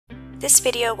This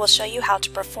video will show you how to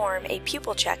perform a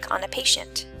pupil check on a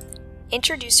patient.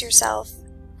 Introduce yourself,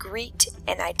 greet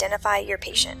and identify your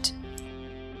patient.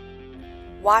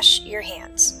 Wash your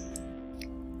hands.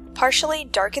 Partially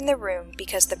darken the room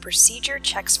because the procedure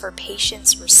checks for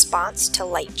patient's response to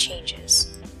light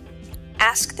changes.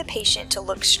 Ask the patient to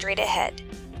look straight ahead.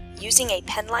 Using a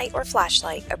pen light or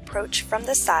flashlight, approach from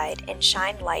the side and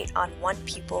shine light on one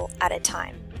pupil at a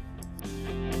time.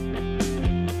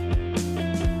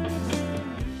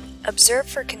 Observe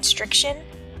for constriction,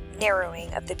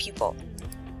 narrowing of the pupil.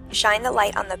 Shine the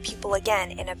light on the pupil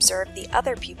again and observe the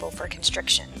other pupil for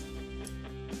constriction.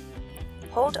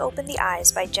 Hold open the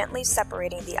eyes by gently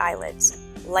separating the eyelids,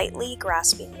 lightly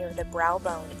grasping near the brow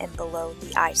bone and below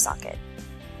the eye socket.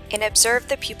 And observe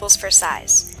the pupils for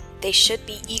size. They should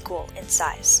be equal in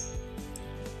size.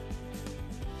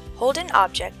 Hold an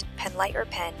object, pen light or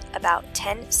pen, about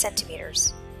 10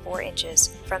 centimeters, 4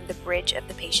 inches, from the bridge of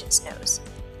the patient's nose.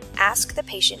 Ask the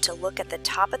patient to look at the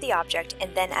top of the object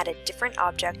and then at a different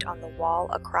object on the wall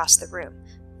across the room,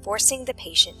 forcing the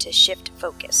patient to shift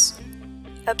focus.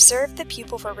 Observe the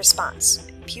pupil for response.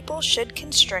 Pupil should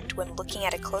constrict when looking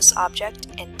at a close object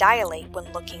and dilate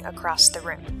when looking across the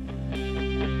room.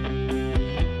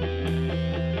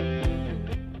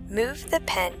 Move the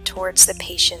pen towards the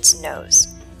patient's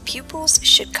nose. Pupils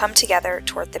should come together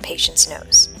toward the patient's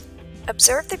nose.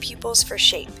 Observe the pupils for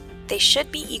shape. They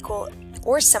should be equal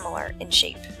or similar in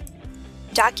shape.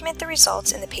 Document the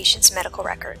results in the patient's medical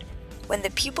record. When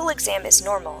the pupil exam is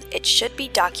normal, it should be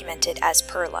documented as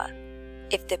PERLA.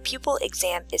 If the pupil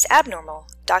exam is abnormal,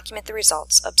 document the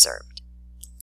results observed.